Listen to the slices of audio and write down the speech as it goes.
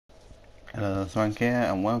Hello, Swanky here,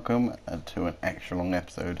 and welcome to an extra long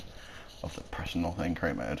episode of the Preston North End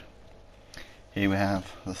create mode. Here we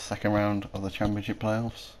have the second round of the championship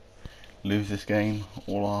playoffs. Lose this game,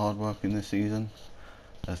 all our hard work in this season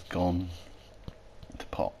has gone to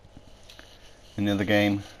pot. In the other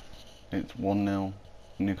game, it's 1-0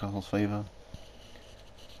 Newcastle's favour,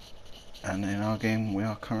 and in our game we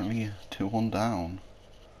are currently 2-1 down.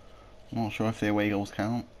 I'm not sure if the away goals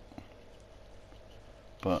count,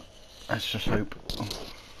 but let's just hope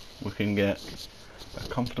we can get a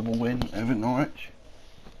comfortable win over Norwich,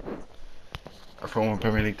 a former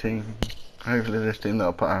Premier League team. Hopefully this team that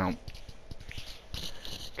I'll put out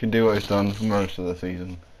can do what it's done for most of the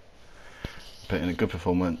season, put in a good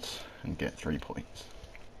performance and get 3 points.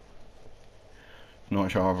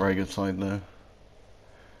 Norwich are a very good side though,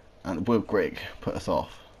 and Will Grigg put us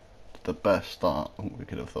off the best start we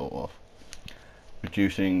could have thought of,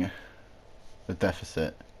 reducing the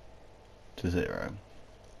deficit to 0.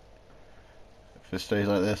 If it stays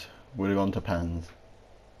like this, we'd have gone to pens,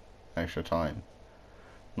 extra time.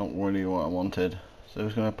 Not really what I wanted, so I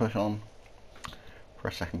was going to push on for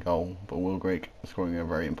a second goal, but Will Grigg scoring a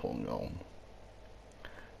very important goal.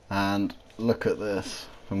 And look at this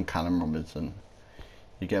from Callum Robinson.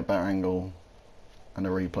 You get a better angle and a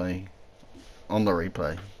replay. On the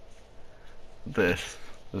replay, this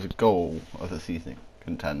is a goal of the season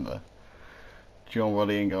contender. John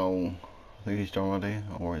Roddy in goal. I think he's John Roddy,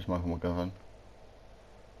 or it's Michael McGovern.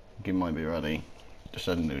 I think he might be Roddy. Just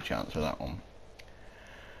had a new chance for that one.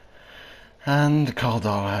 And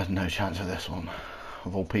Cardall had no chance for this one.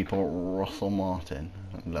 Of all people, Russell Martin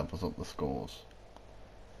levels up the scores,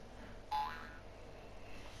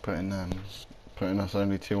 putting us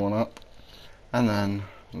only 2-1 up. And then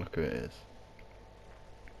look who it is.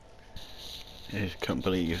 I just can't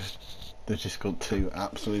believe they've just got 2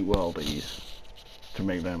 absolute worldies to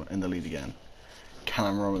make them in the lead again.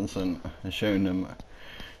 Callum Robinson has shown them,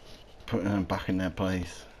 putting them back in their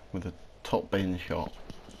place with a top bin shot.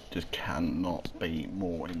 Just cannot be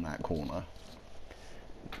more in that corner.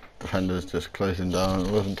 Defenders just closing down.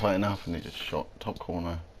 It wasn't tight enough, and he just shot top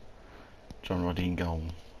corner. John Roddy in goal,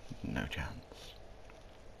 no chance.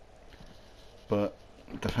 But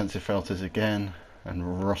defensive failures again,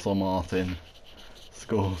 and Russell Martin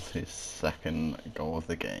scores his second goal of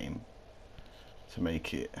the game to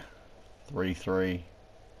make it 3-3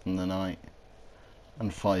 in the night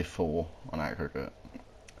and 5-4 on aggregate.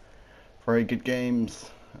 Very good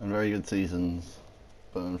games and very good seasons,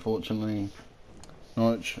 but unfortunately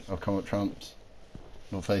Norwich have come up trumps.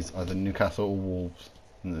 We'll face either Newcastle or Wolves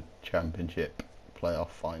in the championship playoff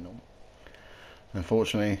final.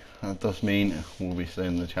 Unfortunately, that does mean we'll be staying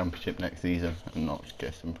in the championship next season and not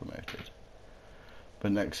getting promoted.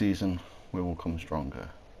 But next season we will come stronger.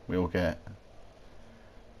 We will get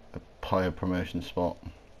a higher promotion spot,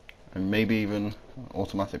 and maybe even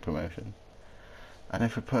automatic promotion. And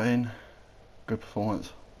if we put in good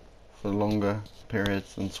performance for longer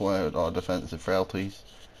periods and swear at our defensive frailties,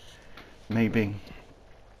 maybe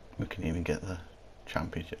we can even get the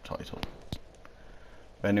championship title.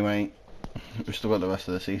 But anyway, we've still got the rest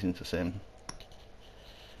of the season to sim,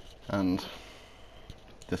 and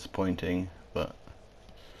disappointing but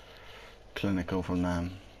clinical from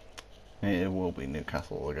them. It will be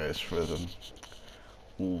Newcastle that goes through them.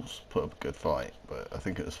 Wolves put up a good fight, but I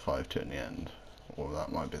think it was 5-2 in the end, or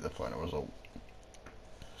that might be the final result.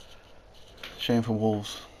 Shame for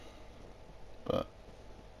Wolves, but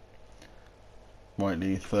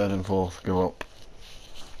rightly 3rd and 4th go up,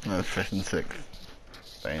 no, 5th and 6th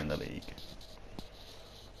stay in the league.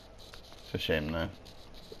 It's a shame though.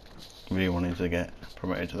 Really wanted to get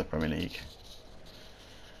promoted to the Premier League.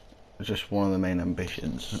 It's just one of the main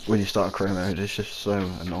ambitions. When you start a career mode, it's just so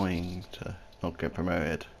annoying to not get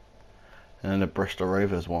promoted. And then the Bristol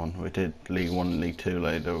Rovers one, we did League 1 and League 2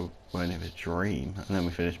 later, weren't even a dream, and then we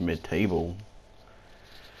finished mid-table.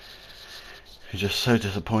 It's just so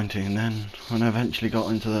disappointing. And then when I eventually got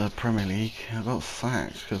into the Premier League, I got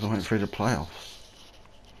sacked because I went through the playoffs.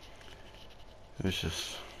 It was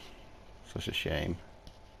just such a shame.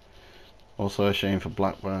 Also a shame for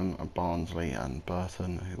Blackburn, Barnsley and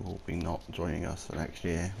Burton, who will be not joining us the next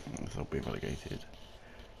year, as they'll be relegated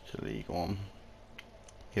to League 1.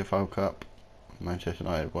 EFL Cup, Manchester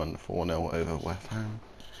United won 4-0 over West Ham.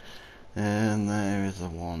 And there is the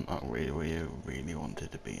one I really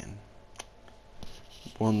wanted to be in.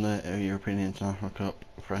 Won the European International Cup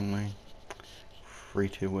friendly,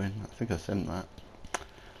 3-2 win. I think I sent that.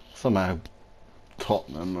 Somehow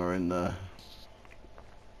Tottenham are in the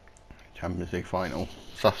Champions League final.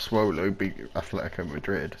 Sassuolo beat Atletico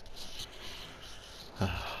Madrid.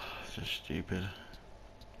 It's just stupid.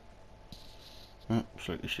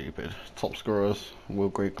 Absolutely stupid. Top scorers, Will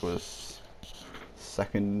Grigg was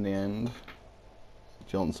second in the end.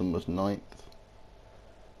 Johnson was ninth.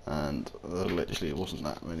 And there literally wasn't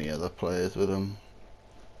that many other players with him.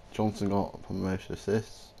 Johnson got most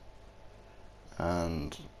assists.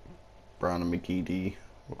 And Brown and McGeady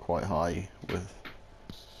were quite high with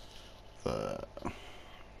the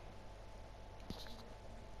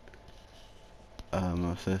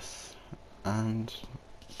assists. And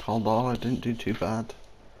Caldara didn't do too bad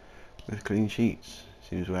with clean sheets.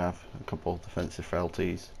 Seems we have a couple of defensive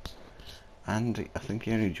frailties, and I think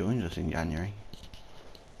he only joined us in January,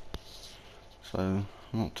 so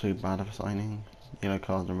not too bad of a signing. Yellow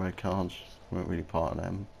cards and red cards weren't really part of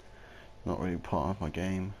them, not really part of my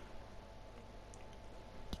game.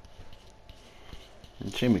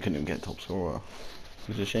 It's a shame we couldn't even get top scorer.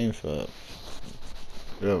 It's a shame for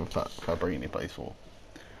whoever Fabrini plays for.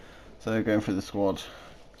 So going through the squad,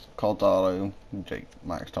 Caldaro, Jake,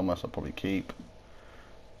 Max Thomas I'll probably keep.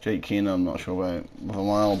 Jake Keenan I'm not sure about.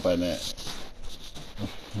 Vimal Bennett,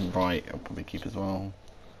 right, I'll probably keep as well.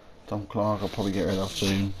 Tom Clark I'll probably get rid of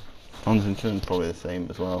soon. Huntington's probably the same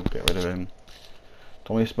as well, get rid of him.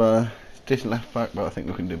 Tommy Spur, decent left back but I think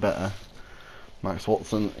we can do better. Max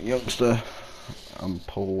Watson, youngster, and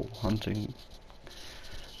Paul Hunting.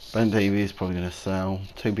 Ben Davies probably going to sell.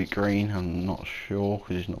 Toby Green, I'm not sure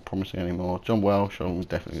because he's not promising anymore. John Welsh, I'm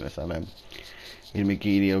definitely going to sell him. Ian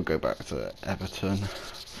McGeady will go back to Everton.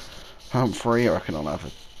 Humphrey, I reckon I'll have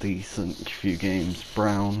a decent few games.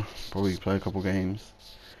 Brown, probably play a couple games.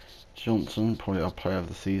 Johnson, probably I'll play over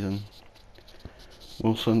the season.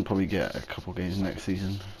 Wilson, probably get a couple games next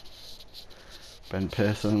season. Ben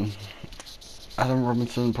Pearson. Adam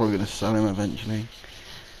Robinson, probably going to sell him eventually.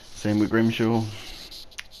 Same with Grimshaw.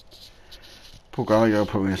 Paul Gallagher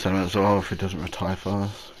probably going to sell him as well if he doesn't retire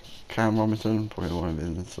first. Cam Robinson, probably one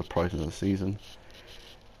of the surprises of the season.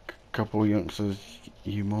 Couple of youngsters,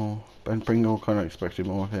 more. Ben Pringle, kind of expected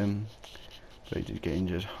more of him, but he did get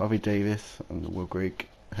injured. Harvey Davis and Will Grigg,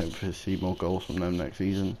 hopefully see more goals from them next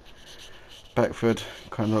season. Beckford,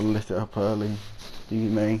 kind of lit it up early. Stevie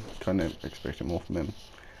May, kind of expected more from him.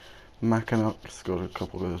 Mackinac scored a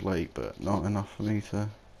couple of goals late, but not enough for me to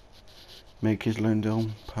make his loan deal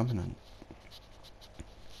permanent.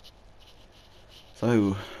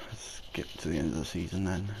 So, let's get to the end of the season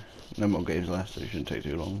then. No more games left, so it shouldn't take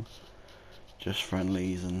too long. Just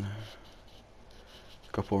friendlies and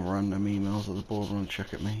a couple of random emails that the board want to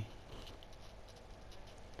check at me.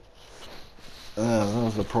 That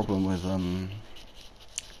was the problem with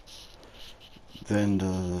the end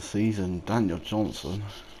of the season. Daniel Johnson,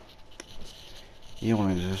 he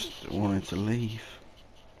wanted to leave.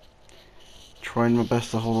 Trying my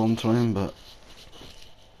best to hold on to him, but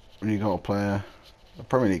when you got a player of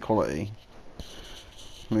Premier League quality,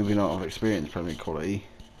 maybe not of experience Premier League quality,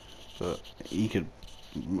 but he could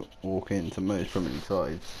walk into most Premier League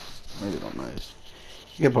sides, maybe not most,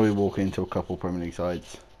 he could probably walk into a couple Premier League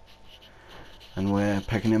sides, and we're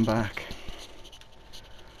pegging him back.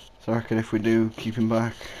 So I reckon if we do keep him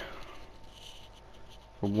back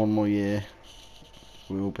for one more year,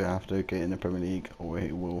 we will have to get in the Premier League, or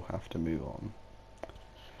we will have to move on.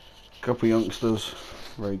 A couple of youngsters,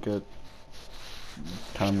 very good.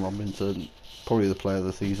 Cam Robinson, probably the player of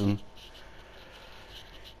the season,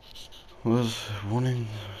 was wanting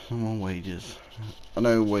some more wages. I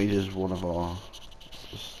know wages is one of our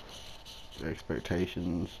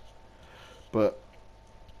expectations, but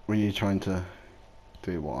when you're trying to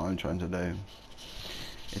do what I'm trying to do,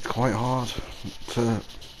 it's quite hard to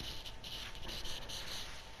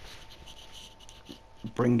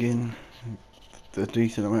bring in a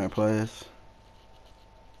decent amount of players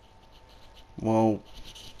while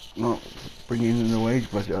not bringing in the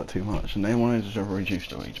wage budget up too much, and they wanted to reduce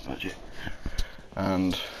the wage budget,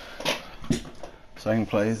 and selling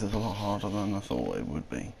players is a lot harder than I thought it would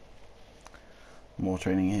be. More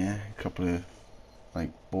training here, a couple of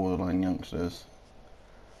like borderline youngsters,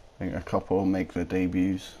 I think a couple make their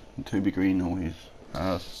debuts. Toby Green always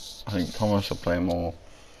has. I think Thomas will play a more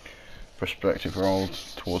prospective role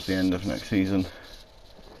towards the end of next season.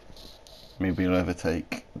 Maybe he'll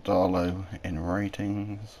overtake Darlow in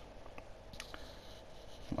ratings.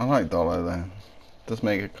 I like Darlow though. Does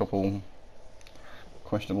make a couple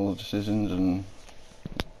questionable decisions, and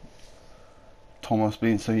Thomas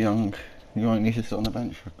being so young, you might need to sit on the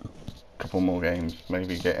bench for a couple more games.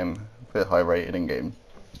 Maybe get him a bit high rated and get him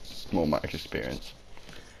more match experience.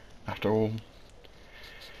 After all,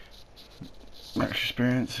 match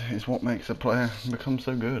experience is what makes a player become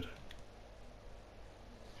so good.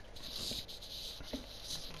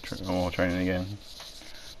 More training again.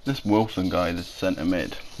 This Wilson guy, this centre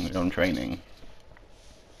mid, on training,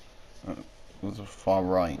 was far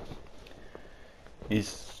right.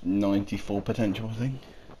 He's 94 potential, I think.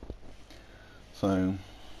 So,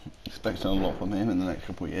 expecting a lot from him in the next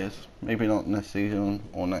couple of years. Maybe not this season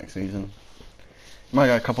or next season. Might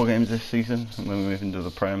get a couple of games this season, and when we move into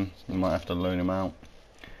the Prem, we might have to loan him out.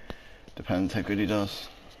 Depends how good he does.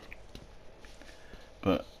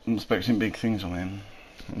 But I'm expecting big things from him.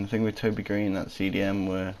 And the thing with Toby Green at CDM,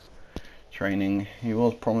 we're training, he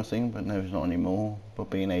was promising, but no, he's not anymore. But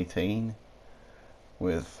being 18,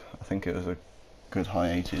 with, I think it was a good high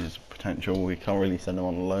 80s potential, we can't really send him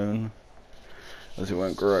on loan, as it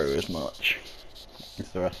won't grow as much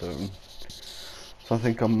as the rest of them. So I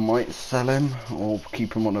think I might sell him, or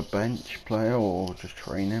keep him on a bench player, or just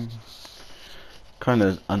train him. Kind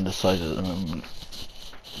of undecided at the moment,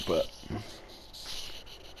 but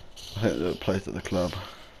I think the place at the club,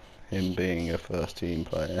 him being a first team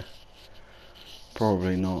player,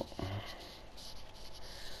 probably not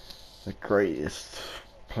the greatest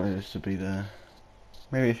players to be there.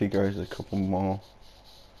 Maybe if he goes a couple more.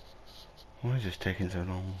 Why is this taking so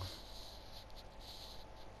long?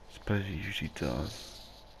 I suppose he usually does.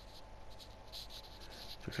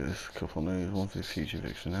 Because a couple news, one for future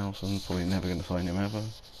Victor Nelson, probably never going to sign him ever.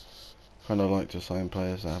 Kind of like to sign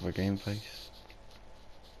players that have a game face.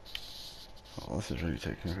 Oh, this is really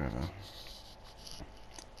taking forever.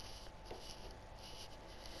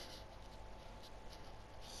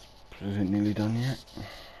 Is it nearly done yet?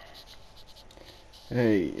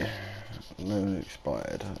 Hey, loan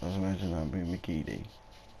expired. I was imagining that would be McGeady.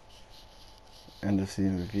 End of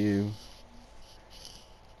season review.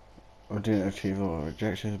 I didn't achieve all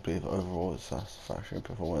rejection, believe overall it's satisfactory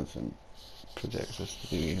performance and projects us to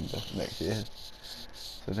do even better next year.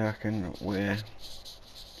 So I reckon we're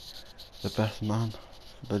the best man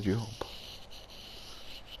for the job.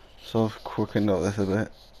 So I've quickened up this a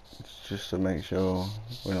bit, just to make sure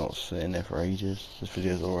we're not sitting there for ages. This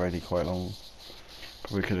video's already quite long.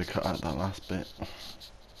 Probably could have cut out that last bit.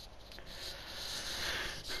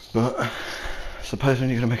 But suppose when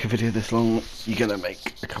you're going to make a video this long, you're going to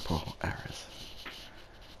make a couple errors.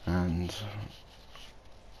 And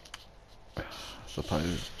I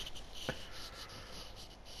suppose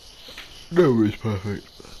no is perfect.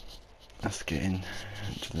 Let's get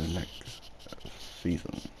into the next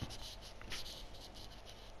season.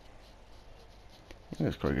 I think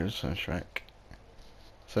it's quite good, soundtrack.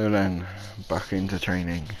 So then, back into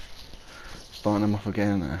training. Starting him off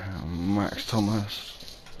again, Max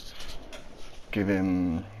Thomas. Give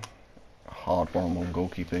him hard one-on-one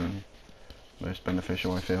goalkeeping, most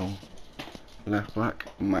beneficial I feel. Left back,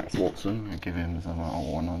 Max Watson, I give him some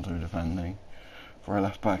one-on-two defending. For a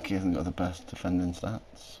left back, he hasn't got the best defending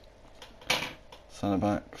stats. Centre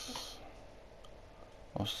backs,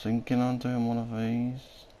 I was thinking on doing one of these,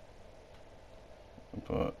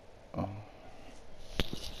 but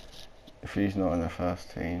if he's not in the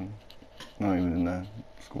first team, not even in the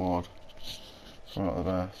squad, it's not the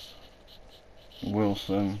best.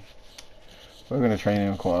 Wilson, we're going to train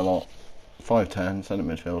him quite a lot. 5'10", centre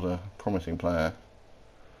midfielder, promising player,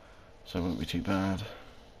 so it wouldn't be too bad.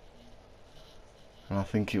 And I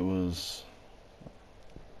think it was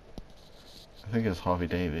Harvey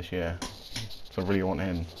Davis, yeah. So I really want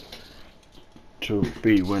him to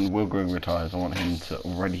be, when Will Green retires, I want him to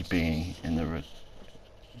already be in the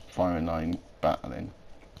firing line battling.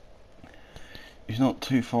 He's not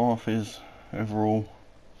too far off his overall,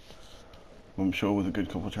 I'm sure, with a good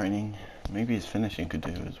couple of training. Maybe his finishing could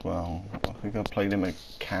do as well. I think I played him at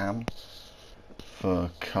Cam for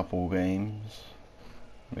a couple games,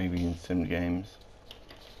 maybe in sim games.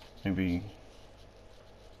 Maybe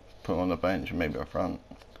put him on the bench and maybe up front.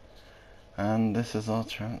 And this is our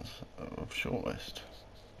chance of shortlist.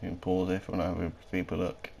 You can pause if you want to have a deeper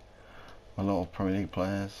look. A lot of Premier League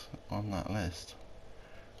players on that list.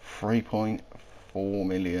 3.4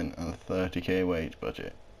 million and a 30k wage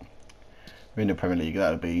budget. In the Premier League,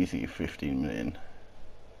 that would be easy 15 million.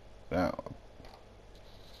 That,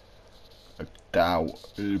 I doubt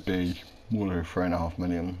it would be more than 3.5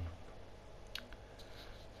 million.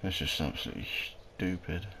 It's just absolutely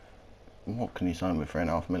stupid. What can you sign with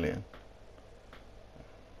 3.5 million?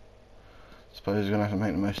 Suppose you're gonna have to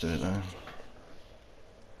make the most of it though.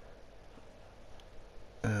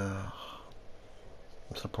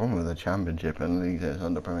 That's the problem with the Championship and leagues that's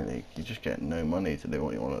under Premier League. You just get no money to do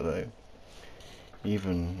what you want to do.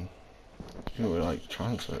 Even, you know, like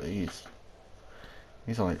transfer, he's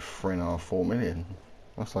like 3.5–4 million.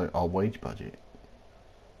 That's like our wage budget.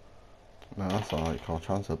 No, that's like our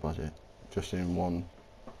transfer budget, just in one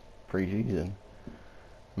pre-season.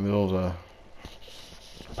 With all the,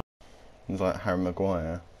 it's like Harry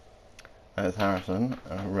Maguire, There's Harrison,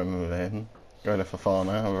 I remember him. Going to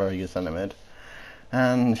Fafana, a very good centre mid.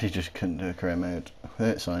 And she just couldn't do a career mode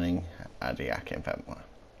without signing Adiak in February.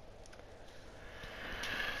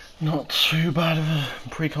 Not too bad of a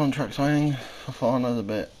pre-contract signing. Fafana's a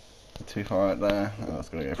bit too far out there. I was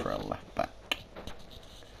going to go for a left back.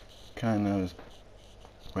 Kind of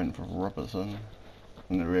went for Robertson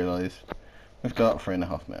and I realised we've got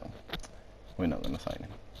 3.5 mil. We're not going to sign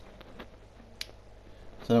him.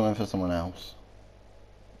 So I went for someone else.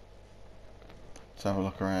 Let's have a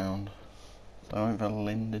look around. So I went for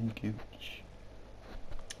Lyndon Gooch.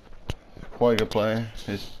 Quite a good player.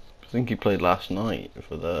 I think he played last night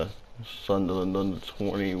for the Sunderland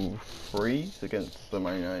under-23s against the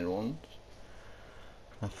Man United ones.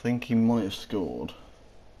 I think he might have scored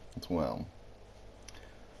as well.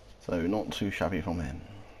 So not too shabby from him.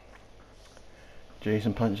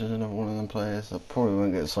 Jason Punch is another one of them players that probably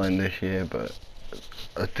won't get signed this year, but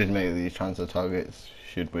I did make these transfer targets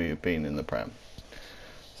should we have been in the Prem.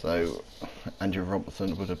 So Andrew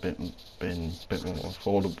Robertson would have been a bit more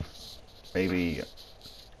affordable. Maybe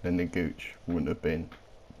Lyndon Gooch wouldn't have been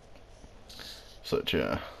such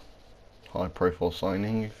a high profile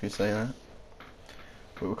signing, if you say that.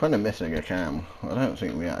 But we're kind of missing a cam. I don't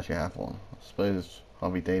think we actually have one. I suppose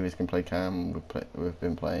Harvey Davies can play cam. We've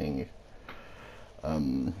been playing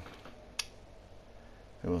who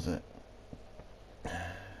was it? I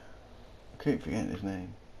keep forgetting his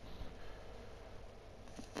name.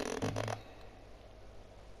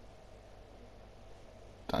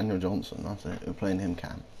 Daniel Johnson, that's it. We're playing him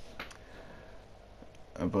cam.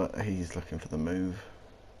 But he's looking for the move.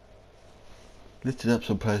 Listed up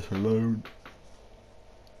some players for loan.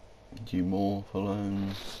 Do more for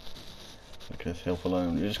loan. Lucas Hill for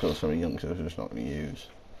loan. You just got some youngsters we're just not going to use.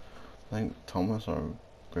 I think Thomas, I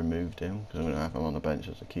removed him because I'm going to have him on the bench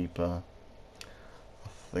as a keeper. I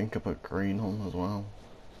think I put Green on as well.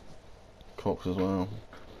 Cox as well.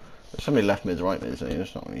 There's so many left mids, right mids that you're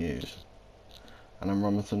just not going to use. And then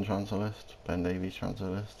Robinson transfer list, Ben Davies transfer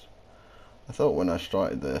list. I thought when I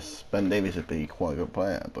started this, Ben Davies would be quite a good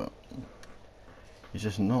player, but he's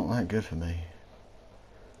just not that good for me.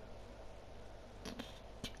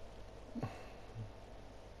 I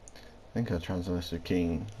think I transfer listed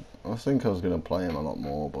King. I think I was going to play him a lot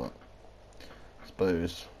more, but I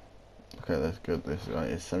suppose. Okay, that's good. This guy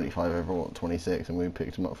is 75 overall at 26, and we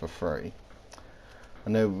picked him up for free. I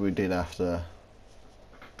know we did have to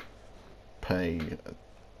pay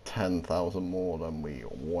 10,000 more than we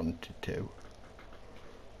wanted to,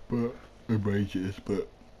 but in wages. But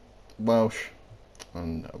Welsh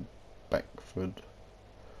and Beckford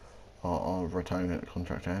are retiring at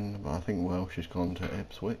contract end, but I think Welsh has gone to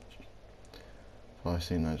Ipswich. So I've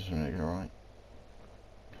seen that just make it right.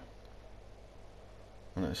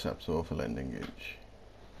 And it's acceptable for Lyndon Gooch.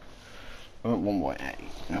 I'm at 1.8.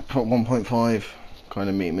 I put 1.5, kind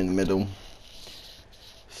of meet him in the middle.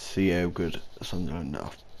 See how good Sunderland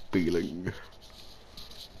are feeling.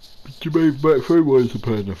 Jermaine Beckford was to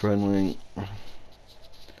play in the friendly. I'm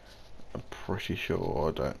pretty sure,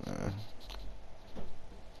 I don't know.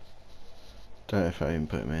 Don't know if I even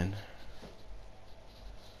put him in.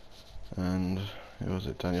 And who was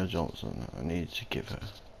it? Daniel Johnson. I needed to give her.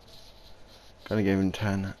 Gonna give him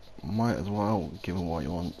 10. Might as well give him what he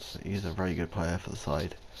wants. He's a very good player for the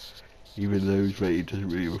side. Even though his rating doesn't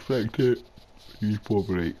really reflect it, he's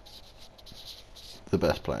probably the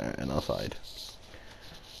best player in our side.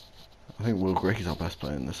 I think Will Grigg is our best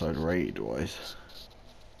player in the side rated wise.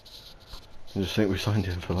 I just think we signed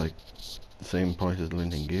him for like the same price as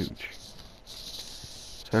Lyndon Gooch.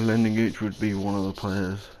 So Lyndon Gooch would be one of the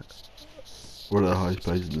players, one of the highest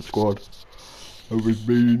players in the squad. Over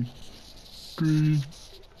Bean, Green,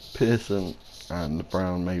 Pearson and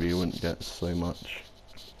Brown maybe wouldn't get so much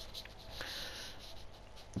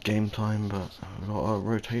game time, but we've got to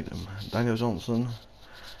rotate them. Daniel Johnson,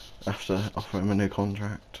 after offering him a new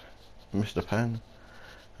contract, missed a pen,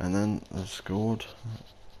 and then they scored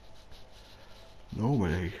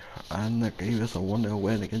nobody, and they gave us a 1-0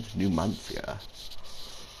 win against Numancia.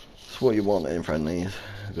 That's what you want in friendlies,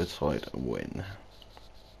 a good side win.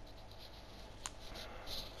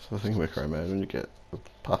 So I think we're correct when you get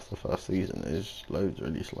past the first season, it's loads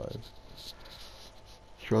really slow.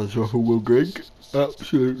 Transfer for Will Grigg,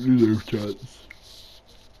 absolutely no chance.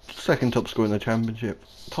 Second top scorer in the championship,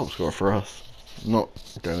 top scorer for us, not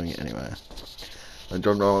going anywhere. And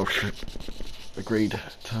John Rolfe agreed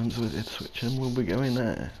terms with Ipswich and we'll be going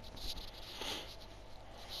there.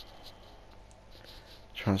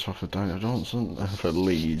 Transfer for Daniel Johnson for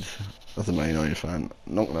Leeds, as a Man United fan,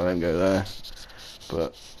 not going to let him go there,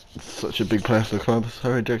 but such a big player for the club,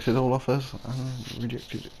 so rejected all offers and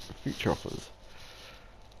rejected future offers.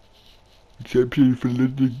 Exception for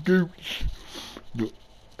London Gooch.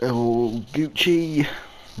 El Gucci,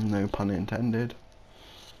 no pun intended.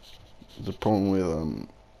 The problem with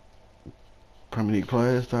Premier League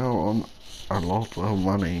players, they're on a lot of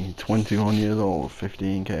money. 21 years old,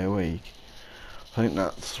 15k a week. I think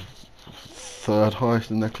that's third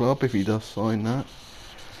highest in the club if he does sign that.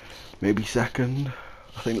 Maybe second.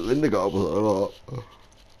 I think Lindegaard was a lot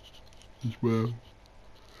as well.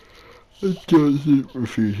 And Johnson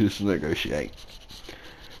refuses to negotiate.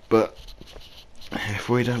 But if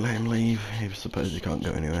we don't let him leave, I suppose he can't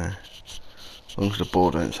go anywhere. As long as the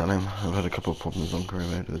board don't sell him. I've had a couple of problems on career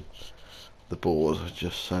mode with the board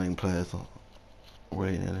just selling players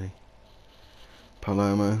willy-nilly.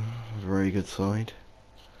 Palermo, very good side.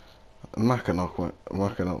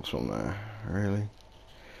 Mackinock's from there, really.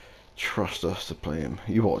 Trust us to play him.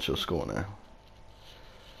 You watch your score now.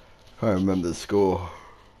 I remember the score.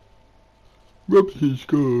 Robson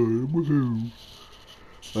scored, woohoo!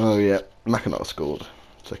 Oh yeah, Mackinock scored.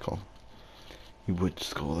 Sick on. He would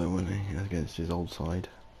score though, wouldn't he, against his old side.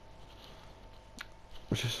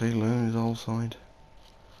 Would you say learn his old side?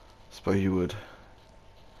 I suppose you would.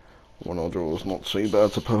 1-1 draws not too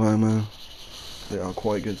bad to Palermo. They are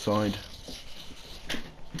quite a good side.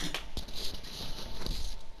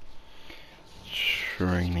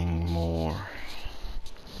 Training more.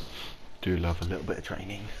 Do love a little bit of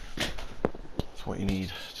training. That's what you need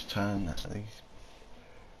to turn these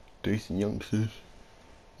decent youngsters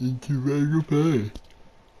into very good players.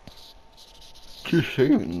 Just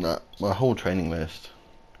saying that my whole training list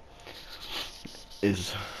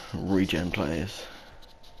is regen players.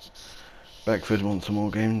 Beckford wants some more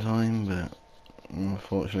game time, but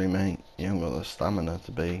unfortunately, mate, you haven't got the stamina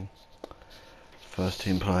to be first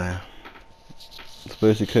team player. I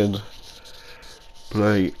suppose he could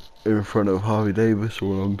play in front of Harvey Davis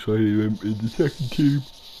or alongside him in the second team,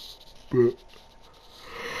 but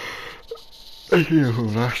as you know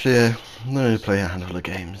from last year, I'm going to play a handful of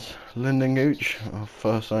games. Lyndon Gooch, our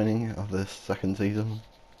first signing of this second season,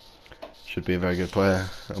 should be a very good player.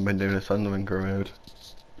 I've been doing a Sunderland career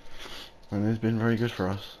and he's been very good for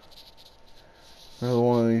us. Another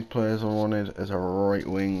one of these players I wanted is a right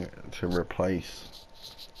wing to replace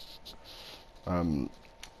who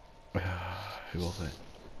was it?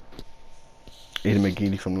 Ian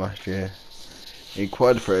McGeady from last year. He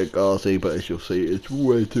inquired for it, Garzi, but as you'll see, it's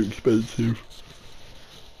way too expensive.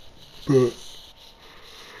 But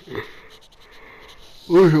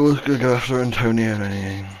I was going to go after Antonio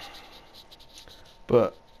anyway.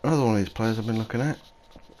 But another one of these players I've been looking at.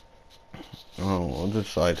 Oh, I'll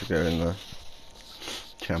decide to go in the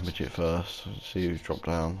Championship first. See who's dropped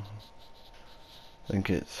down. I think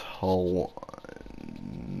it's Hull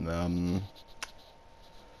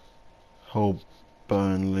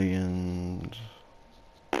Burnley and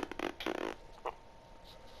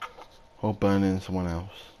someone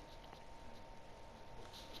else.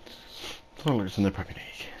 So it's in the Premier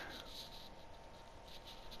League.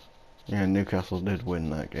 Yeah, Newcastle did win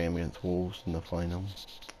that game against Wolves in the final.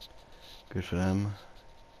 Good for them.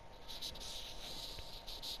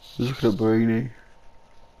 Look at Brady.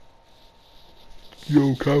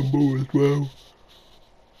 Joe Campbell as well.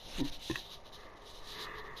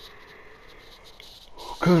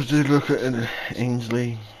 Because I did look at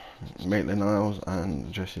Ainsley, Maitland-Niles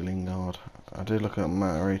and Jesse Lingard. I did look at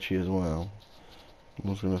Matt Ricci as well. I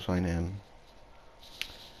was going to sign him.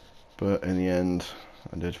 But in the end,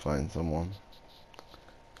 I did find someone.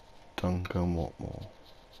 Duncan Watmore.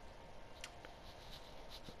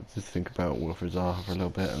 I just think about Wilfred Zaha for a little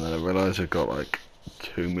bit and then I realised I've got like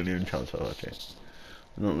 2 million transfer budget.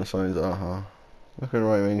 I'm not going to sign Zaha. Look at the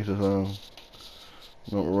right wings as well.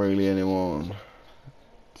 Not really anyone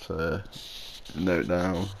to note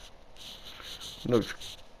down.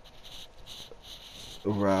 Looks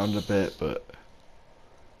around a bit, but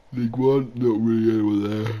League One, not really anyone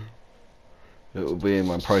there. It will be in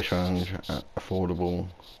my price range, affordable,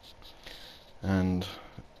 and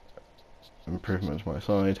improvements my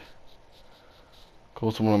side. Of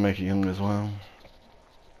course, I want to make it young as well.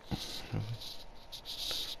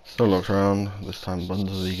 Still looked around, this time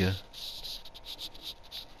Bundesliga.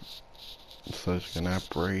 So it's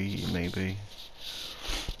Gnabry, maybe.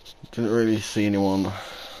 Didn't really see anyone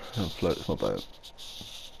that floats my boat.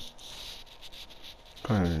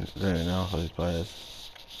 Kind of don't know how these players.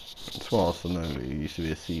 It's what Arsenal he used to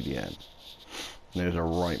be a CDM. And he was a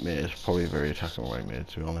right mid, probably a very attacking right mid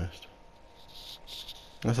to be honest.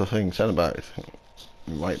 That's the thing, centre backs,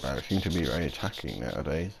 right backs seem to be very attacking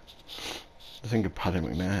nowadays. I think of Paddy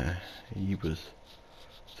McNair, he was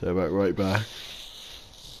So back right back.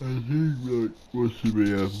 I think like wants to be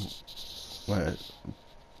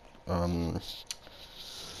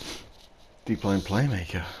deep line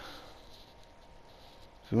playmaker.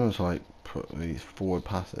 So wants to like put these forward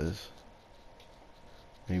passes.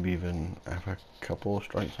 Maybe even have a couple of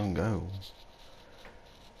strikes on goal.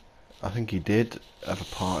 I think he did have a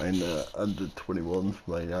part in the under 21s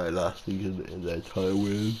for Man United last season in their title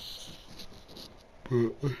win.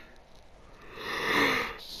 But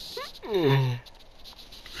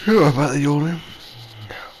sure about the yawning.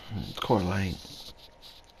 It's quite late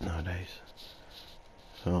nowadays.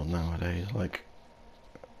 So not nowadays, like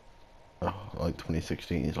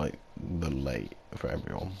 2016 is like the late for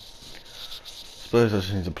everyone. Suppose I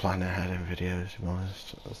just need to plan ahead in videos, to be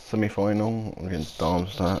honest. Semi-final against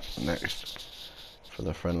Darmstadt next for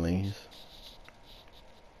the friendlies.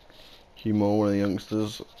 Hugh Moore, one of the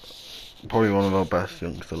youngsters, probably one of our best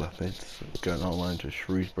youngster leopards, going online to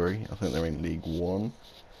Shrewsbury. I think they're in League 1.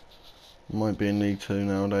 Might be in League 2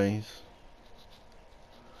 nowadays.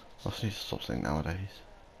 I just need to stop saying nowadays.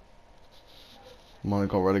 Might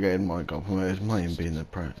got relegated, might got promoted, might even be in the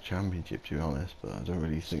Championship, to be honest, but I don't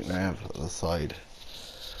really think they have the side.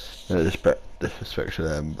 No disrespect to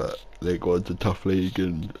them, but they got into a tough league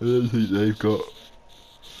and I don't think they've got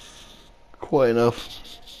quite enough.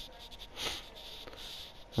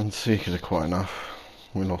 And speaking of quite enough,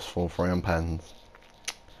 we lost 4-3 on pens.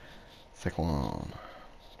 Second one.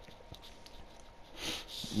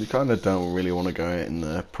 We kind of don't really want to go out in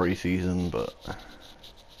the pre-season, but I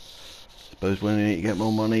suppose we need to get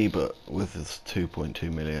more money, but with this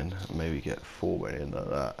 2.2 million, maybe get 4 million like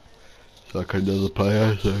that. So like another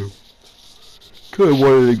player, so kind of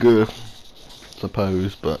wanted to go,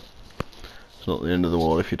 suppose, but it's not the end of the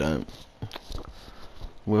world if you don't.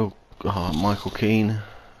 Michael Keane,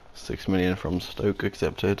 6 million from Stoke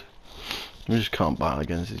accepted. We just can't battle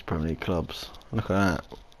against these Premier League clubs. Look at that.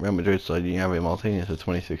 Real Madrid side, Javi Martinez for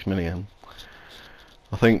 26 million.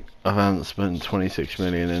 I think I haven't spent 26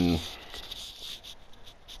 million in.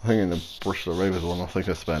 I think in the Bristol Rovers one, I think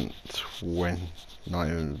I spent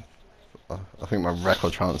 29. I think my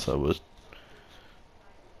record transfer was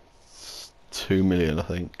 2 million, I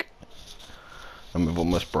think. And we've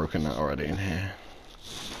almost broken that already in here.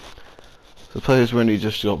 So players when he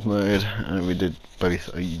just got promoted, and we did base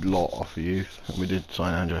a lot off of youth, and we did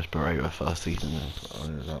sign Andres Pereira first season, and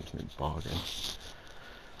it was an absolute bargain.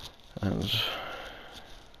 And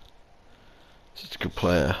just a good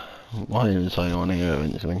player. Might even sign on here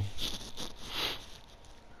eventually.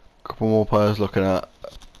 Couple more players looking at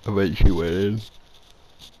eventually winning.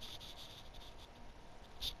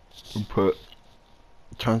 And put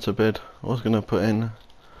transfer bid. I was gonna put in.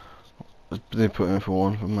 They put in for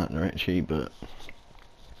one for Matchday, but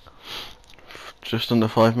just under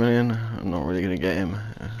 5 million. I'm not really gonna get him.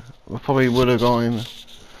 We probably would have got him.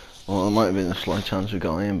 Well, there might have been a slight chance we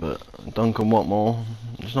got him, but Duncan Watmore,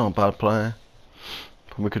 he's not a bad player.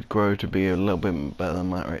 Probably could grow to be a little bit better than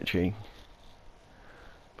Matt Ritchie.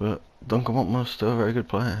 But Duncan Watmore's still a very good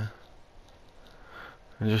player.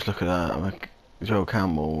 And just look at that, like Joe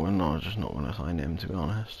Campbell, we're just not going to sign him, to be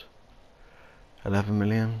honest. 11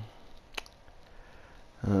 million.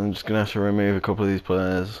 And I'm just going to have to remove a couple of these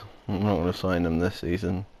players. I'm not going to sign them this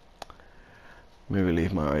season. Maybe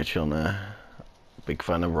leave Matt Ritchie on there. Big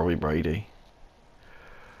fan of Robbie Brady.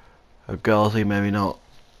 Ghazi, maybe not.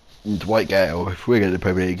 Dwight Gale, if we get the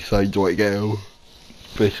Premier League, sign Dwight Gale.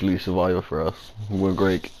 Officially survivor for us. We're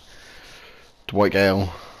Greek. Dwight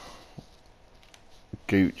Gale,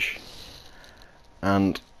 Gooch,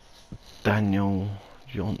 and Daniel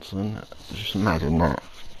Johnson. Just imagine that.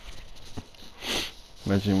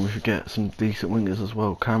 Imagine we could get some decent wingers as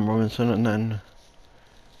well. Cam Robinson, and then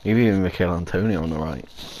maybe even Mikel Antonio on the right.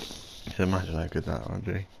 Just imagine how good that would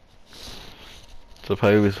be.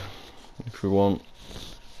 Suppose if we want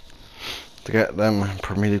to get them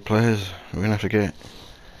Premier League players, we're going to have to get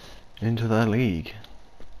into their league.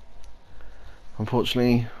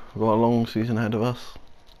 Unfortunately, we've got a long season ahead of us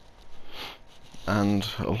and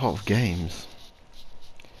a lot of games.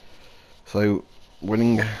 So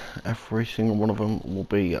winning every single one of them will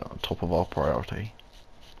be at the top of our priority.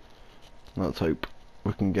 Let's hope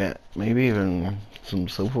we can get maybe even some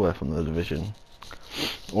silverware from the division.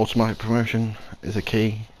 Automatic promotion is a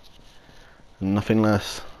key, and nothing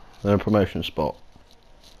less than a promotion spot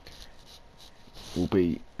will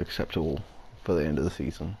be acceptable for the end of the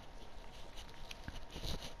season.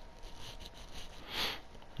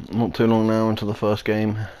 Not too long now until the first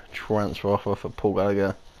game. Transfer offer for Paul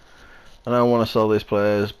Gallagher. I don't want to sell these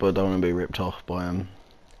players, but I don't want to be ripped off by them.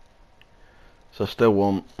 So I still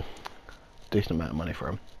want a decent amount of money for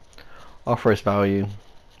them. Our face value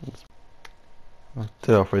I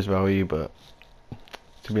did offer his value, but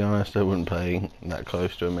to be honest, I wouldn't pay that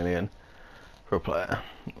close to $1 million for a player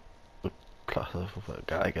class of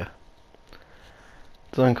Gallagher.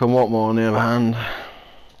 Duncan Watmore, on the other hand,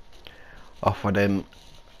 offered him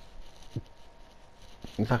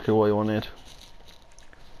exactly what he wanted.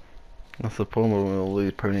 That's the problem with all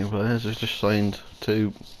these Premier players. We've just signed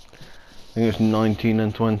two, I think it's 19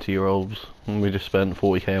 and 20-year-olds, and we just spent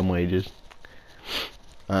 40k on wages.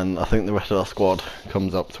 And I think the rest of our squad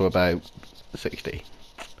comes up to about 60.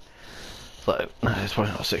 So, no, it's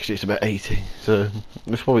probably not 60, it's about 80. So,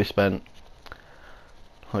 we've probably spent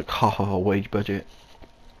like half of our wage budget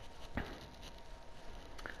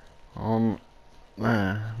on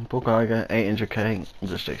Paul Gallagher, 800k.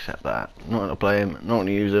 Just accept that. Not gonna play him, not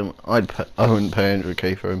gonna use him. I wouldn't pay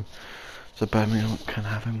 100k for him. So Birmingham can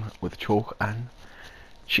have him with chalk and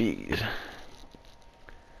cheese.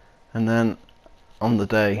 And then on the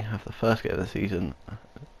day of the first game of the season,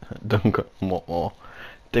 Duncan Watmore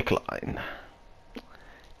decline.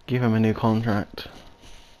 Give him a new contract,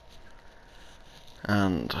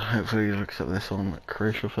 and hopefully he'll accept this one.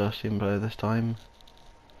 Crucial first team player this time,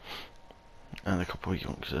 and a couple of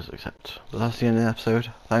youngsters accept. But that's the end of the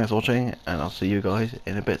episode. Thanks for watching, and I'll see you guys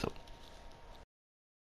in a bit.